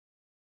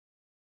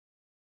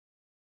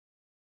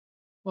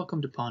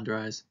Welcome to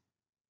Ponderize,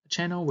 a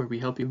channel where we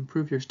help you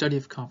improve your study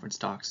of conference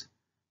talks.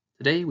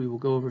 Today we will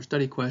go over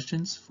study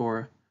questions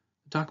for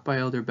the talk by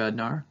Elder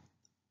Bednar,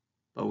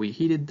 but we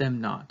heeded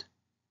them not.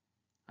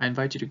 I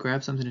invite you to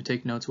grab something to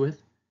take notes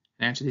with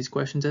and answer these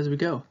questions as we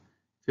go.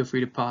 Feel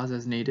free to pause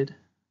as needed.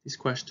 These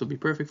questions will be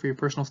perfect for your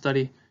personal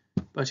study,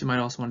 but you might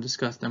also want to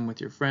discuss them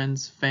with your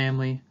friends,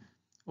 family,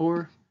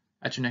 or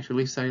at your next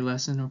relief study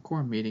lesson or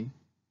quorum meeting.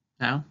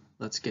 Now,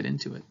 let's get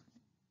into it.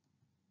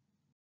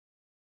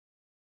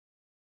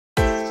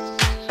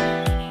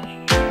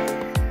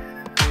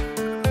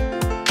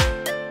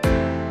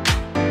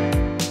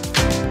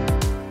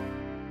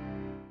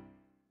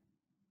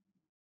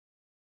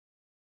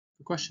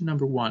 For question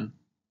number 1,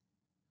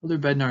 Elder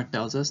Bednar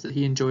tells us that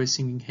he enjoys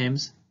singing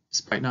hymns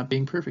despite not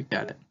being perfect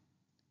at it.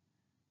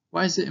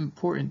 Why is it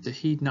important to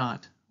heed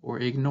not or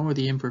ignore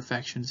the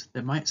imperfections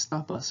that might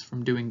stop us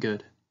from doing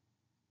good?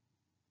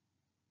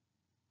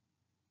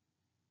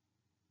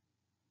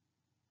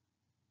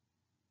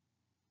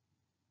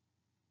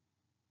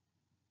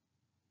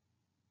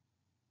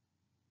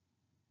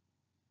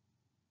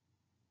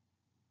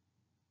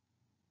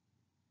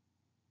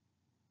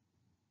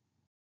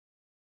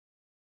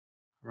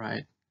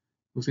 Right.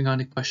 Moving on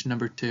to question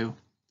number 2.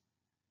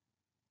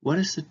 What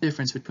is the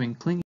difference between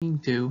clinging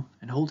to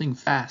and holding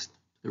fast to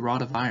the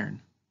rod of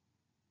iron?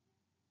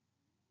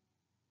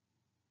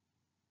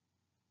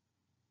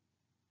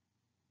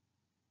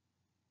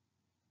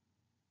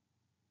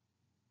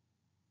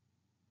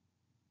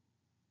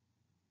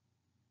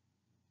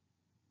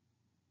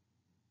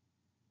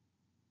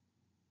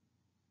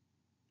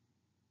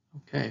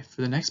 Okay,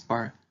 for the next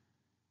part,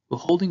 will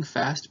holding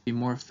fast be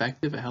more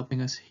effective at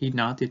helping us heed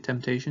not the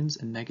temptations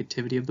and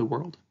negativity of the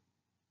world?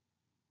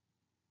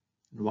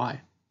 And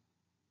why?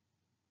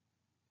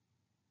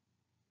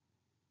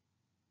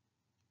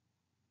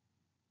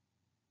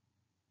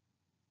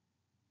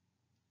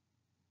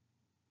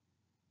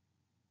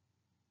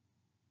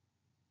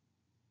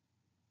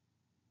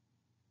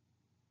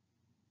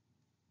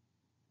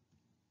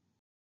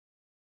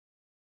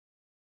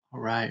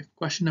 Alright,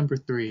 question number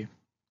 3.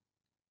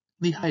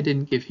 Lehi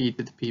didn't give heed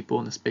to the people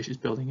in the spacious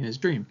building in his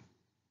dream.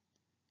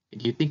 Can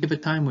you think of a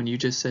time when you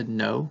just said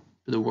no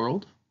to the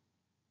world?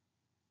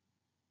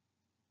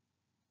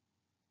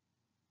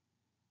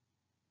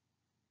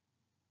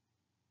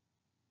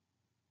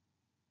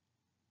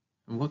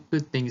 And what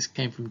good things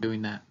came from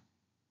doing that?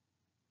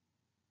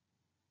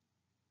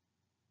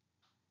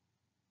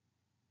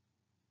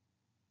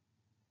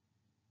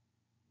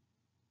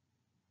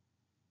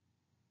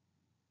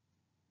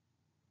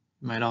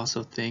 You might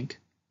also think,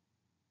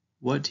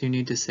 what do you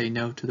need to say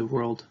no to the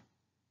world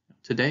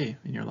today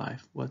in your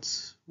life?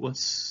 What's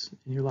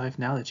in your life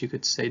now that you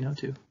could say no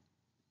to?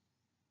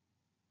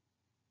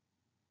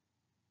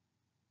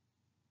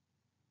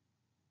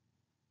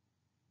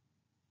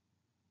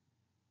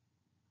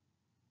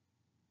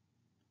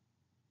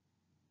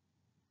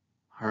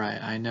 All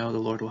right, I know the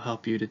Lord will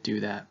help you to do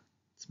that.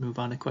 Let's move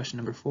on to question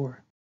number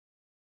 4.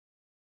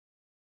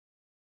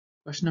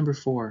 Question number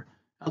 4.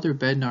 Elder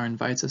Bednar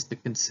invites us to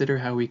consider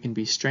how we can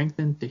be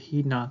strengthened to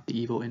heed not the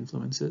evil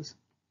influences.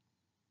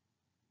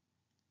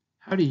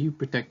 How do you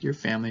protect your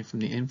family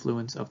from the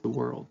influence of the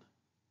world?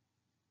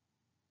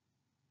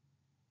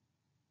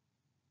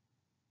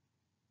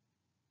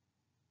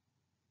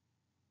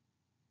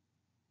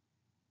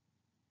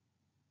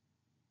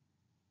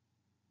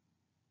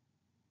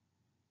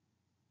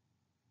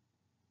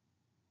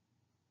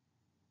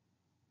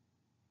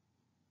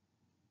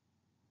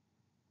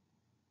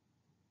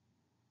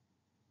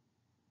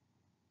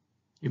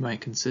 You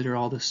might consider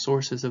all the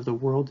sources of the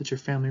world that your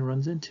family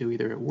runs into,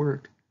 either at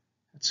work,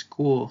 at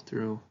school,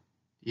 through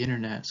the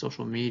internet,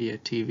 social media,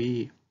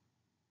 TV.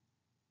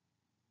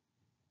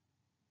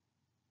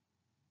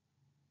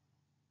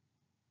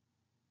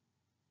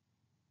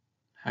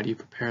 How do you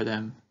prepare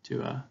them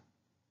to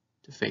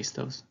face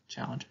those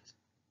challenges?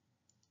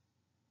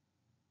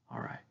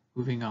 All right,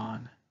 moving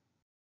on.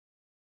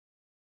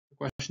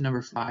 Question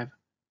number 5.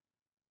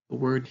 The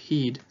word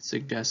heed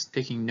suggests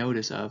taking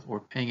notice of or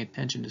paying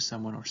attention to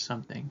someone or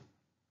something.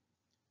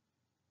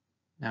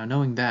 Now,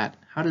 knowing that,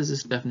 how does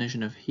this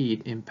definition of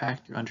heed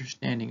impact your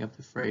understanding of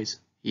the phrase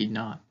heed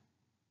not?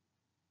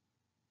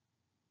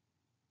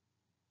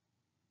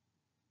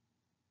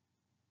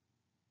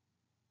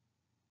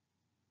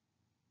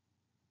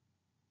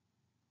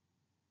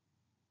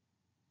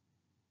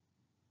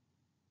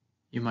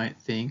 You might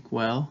think,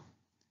 well,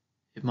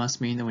 it must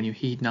mean that when you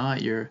heed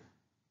not, you're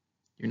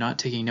not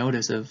taking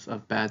notice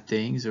of bad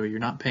things, or you're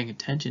not paying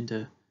attention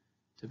to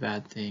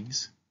bad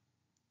things.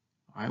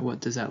 All right,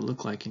 what does that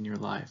look like in your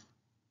life?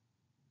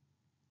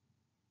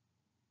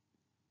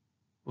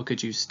 What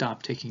could you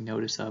stop taking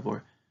notice of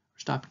or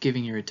stop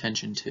giving your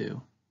attention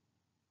to?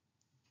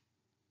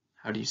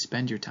 How do you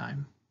spend your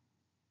time?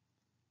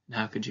 And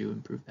how could you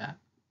improve that?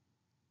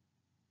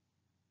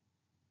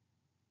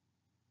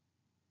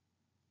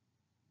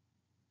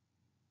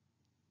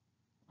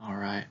 All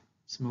right,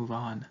 let's move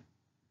on.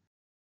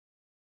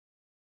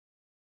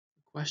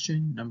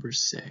 Question number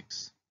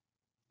 6.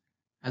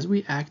 As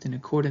we act in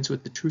accordance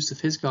with the truths of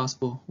His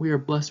gospel, we are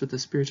blessed with the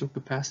spiritual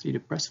capacity to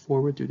press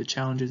forward through the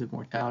challenges of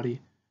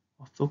mortality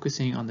while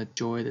focusing on the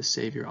joy the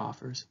Savior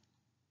offers.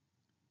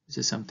 This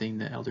is something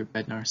that Elder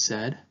Bednar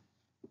said.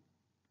 The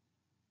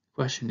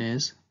question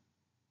is,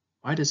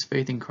 why does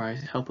faith in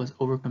Christ help us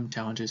overcome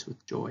challenges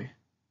with joy?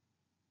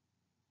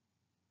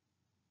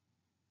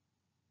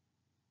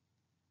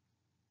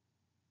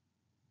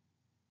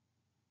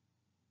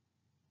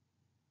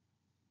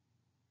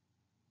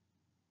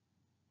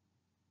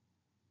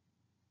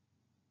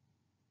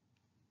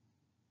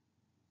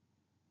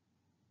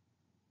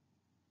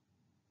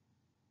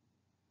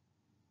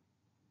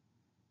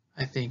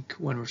 I think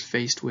when we're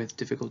faced with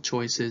difficult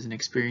choices and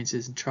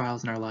experiences and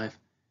trials in our life,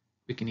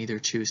 we can either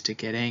choose to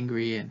get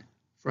angry and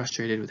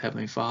frustrated with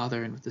Heavenly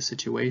Father and with the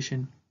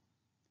situation,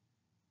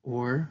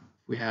 or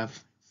if we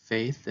have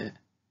faith that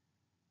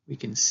we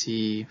can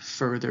see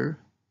further,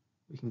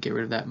 we can get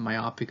rid of that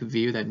myopic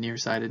view, that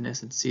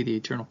nearsightedness, and see the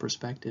eternal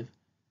perspective.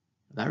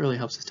 That really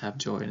helps us to have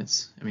joy, and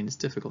it's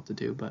difficult to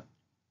do, but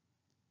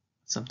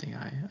it's something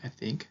I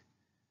think.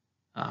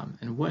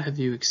 And what have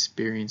you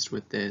experienced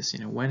with this?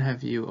 When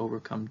have you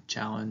overcome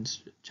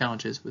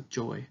challenges with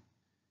joy?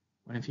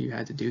 When have you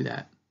had to do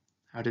that?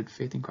 How did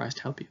faith in Christ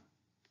help you?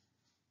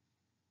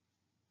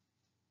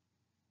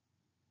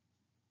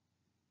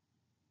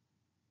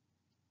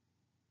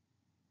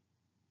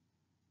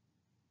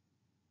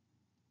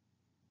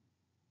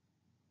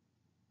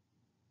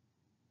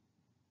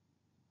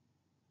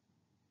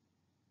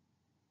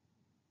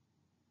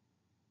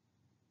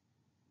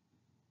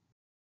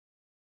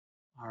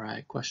 All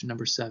right, question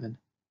number 7.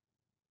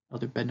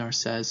 Elder Bednar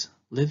says,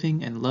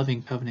 living and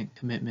loving covenant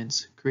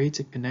commitments creates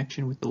a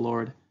connection with the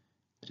Lord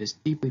that is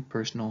deeply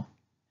personal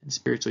and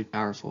spiritually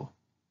powerful.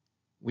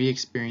 We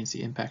experience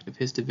the impact of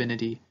His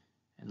divinity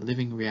and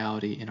living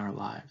reality in our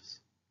lives.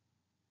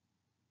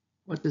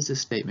 What does this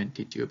statement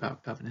teach you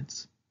about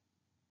covenants?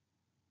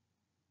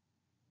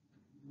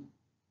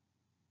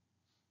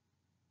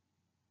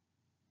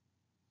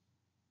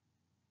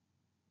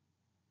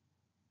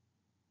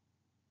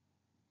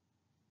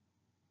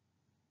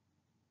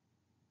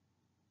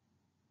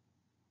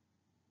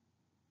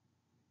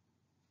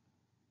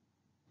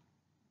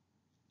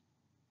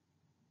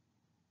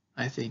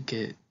 I think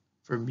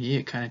for me,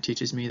 it kind of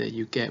teaches me that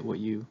you get what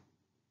you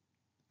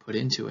put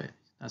into it.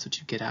 That's what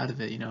you get out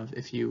of it.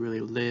 If you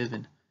really live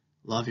and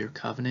love your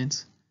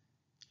covenants,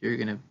 you're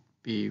going to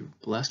be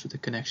blessed with a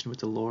connection with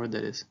the Lord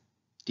that is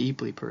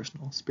deeply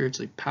personal,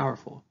 spiritually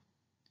powerful,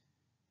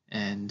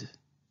 and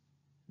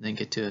then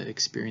get to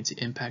experience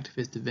the impact of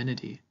His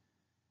divinity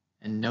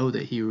and know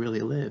that He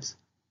really lives.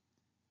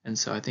 And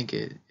so I think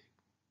it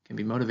can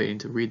be motivating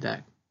to read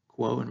that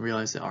quote and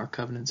realize that our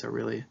covenants are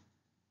really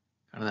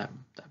kind of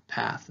that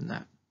path and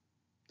that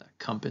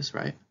compass,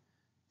 right,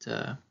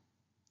 to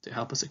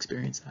help us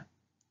experience that.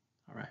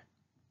 All right.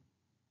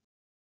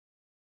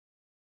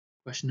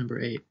 Question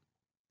number 8.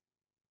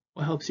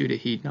 What helps you to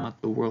heed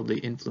not the worldly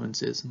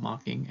influences,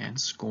 mocking,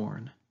 and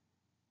scorn?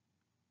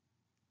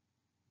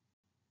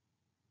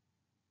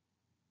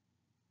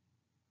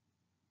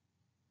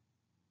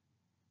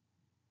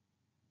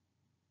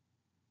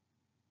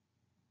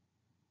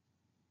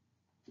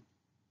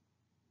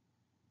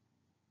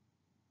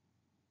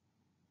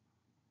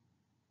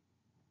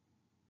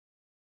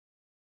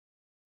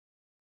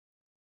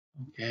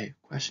 Okay,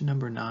 question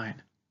number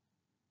 9.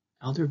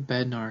 Elder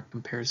Bednar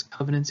compares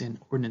covenants and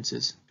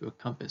ordinances to a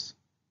compass.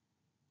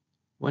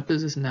 What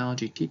does this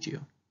analogy teach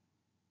you?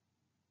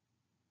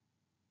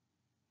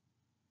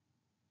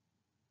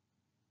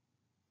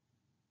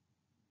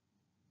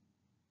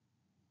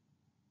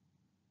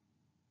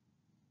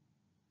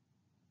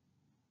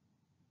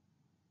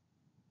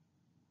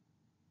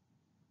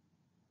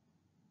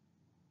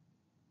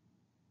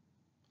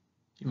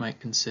 You might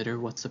consider,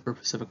 what's the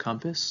purpose of a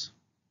compass?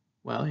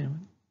 Well, it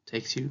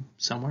takes you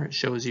somewhere. It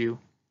shows you,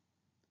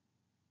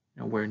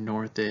 where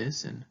north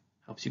is and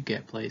helps you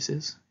get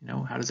places.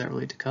 How does that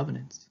relate to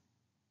covenants?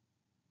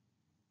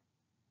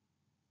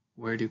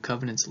 Where do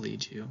covenants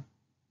lead you?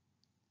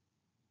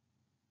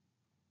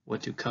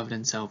 What do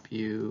covenants help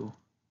you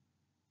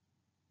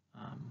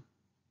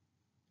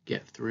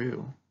get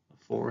through?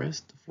 The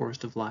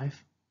forest of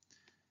life.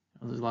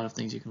 There's a lot of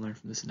things you can learn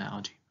from this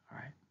analogy. All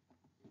right.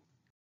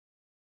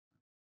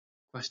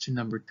 Question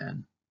number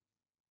 10.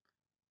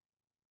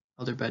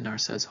 Elder Bednar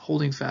says,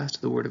 holding fast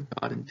to the Word of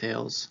God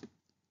entails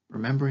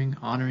remembering,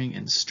 honoring,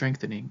 and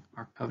strengthening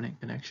our covenant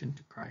connection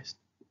to Christ.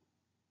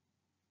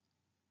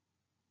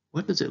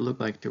 What does it look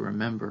like to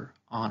remember,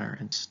 honor,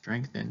 and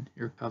strengthen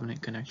your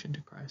covenant connection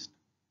to Christ?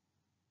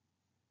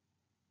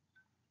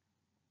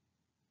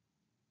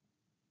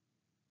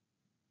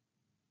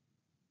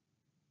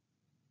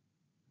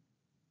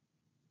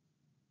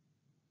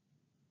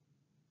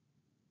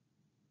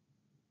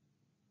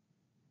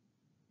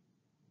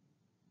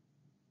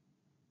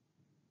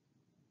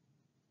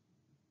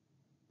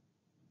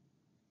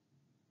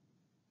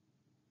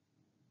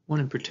 One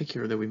in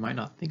particular that we might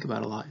not think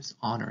about a lot is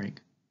honoring.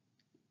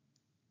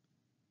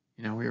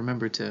 We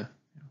remember to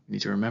We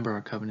need to remember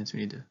our covenants.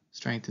 We need to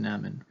strengthen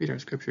them and read our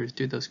scriptures,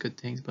 do those good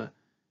things. But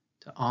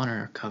to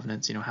honor our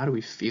covenants, how do we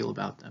feel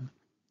about them?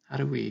 How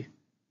do we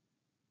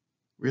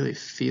really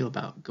feel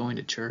about going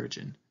to church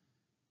and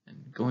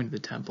going to the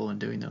temple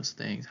and doing those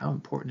things? How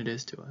important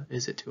is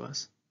it to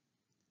us?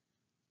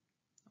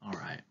 All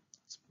right,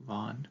 let's move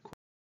on.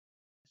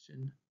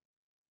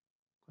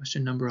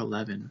 Question number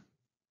 11.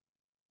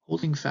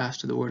 Holding fast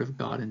to the Word of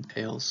God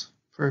entails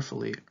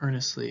prayerfully,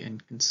 earnestly,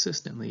 and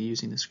consistently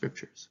using the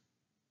Scriptures.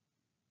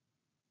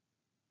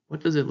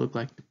 What does it look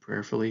like to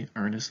prayerfully,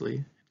 earnestly,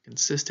 and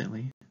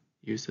consistently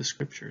use the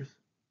Scriptures?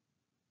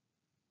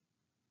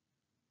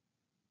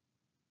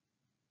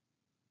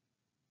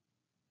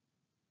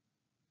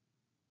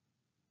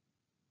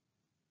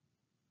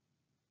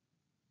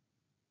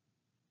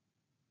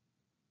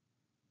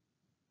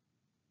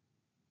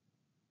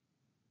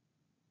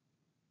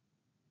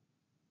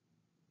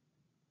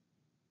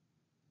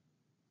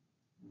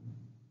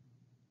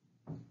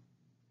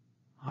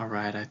 All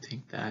right, I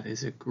think that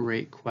is a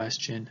great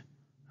question.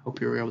 I hope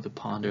you were able to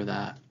ponder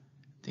that.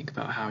 Think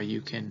about how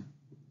you can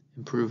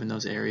improve in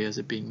those areas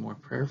of being more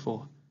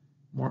prayerful,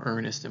 more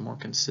earnest, and more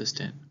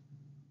consistent,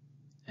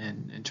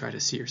 and try to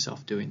see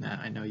yourself doing that.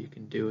 I know you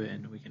can do it,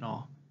 and we can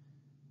all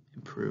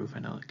improve. I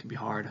know it can be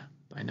hard,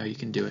 but I know you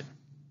can do it.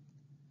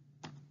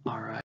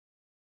 All right.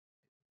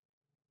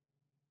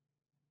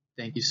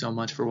 Thank you so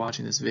much for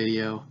watching this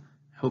video.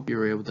 I hope you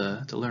were able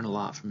to learn a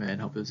lot from it,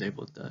 and hope it was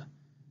able to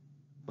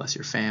bless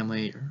your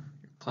family, your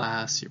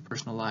class, your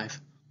personal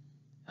life.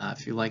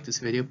 If you like this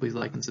video, please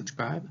like and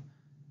subscribe,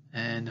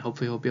 and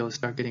hopefully you'll be able to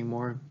start getting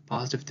more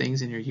positive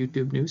things in your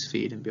YouTube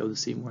newsfeed and be able to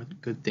see more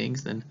good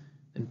things than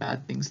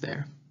bad things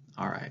there.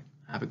 All right,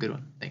 have a good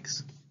one.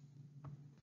 Thanks.